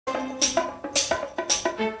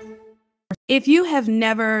If you have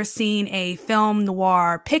never seen a film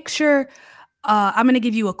noir picture, I'm going to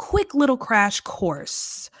give you a quick little crash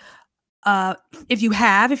course. Uh, if you're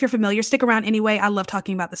familiar, stick around anyway. I love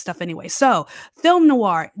talking about this stuff anyway. So, film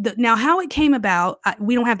noir. Now, how it came about,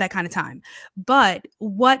 we don't have that kind of time. But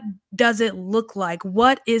what does it look like?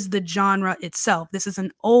 What is the genre itself? This is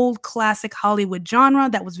an old classic Hollywood genre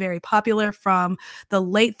that was very popular from the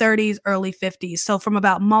late 30s, early 50s. So, from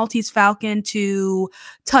about Maltese Falcon to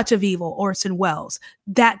Touch of Evil, Orson Welles,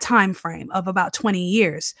 that time frame of about 20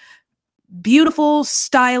 years. Beautiful,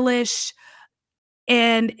 stylish,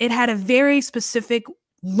 and it had a very specific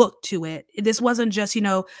look to it. This wasn't just,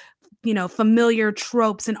 familiar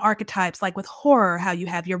tropes and archetypes like with horror, how you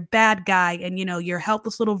have your bad guy and, your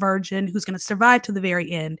helpless little virgin who's going to survive to the very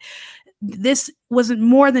end. This wasn't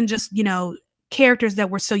more than just, characters that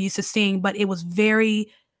we're so used to seeing, but it was very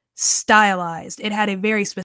stylized. It had a very specific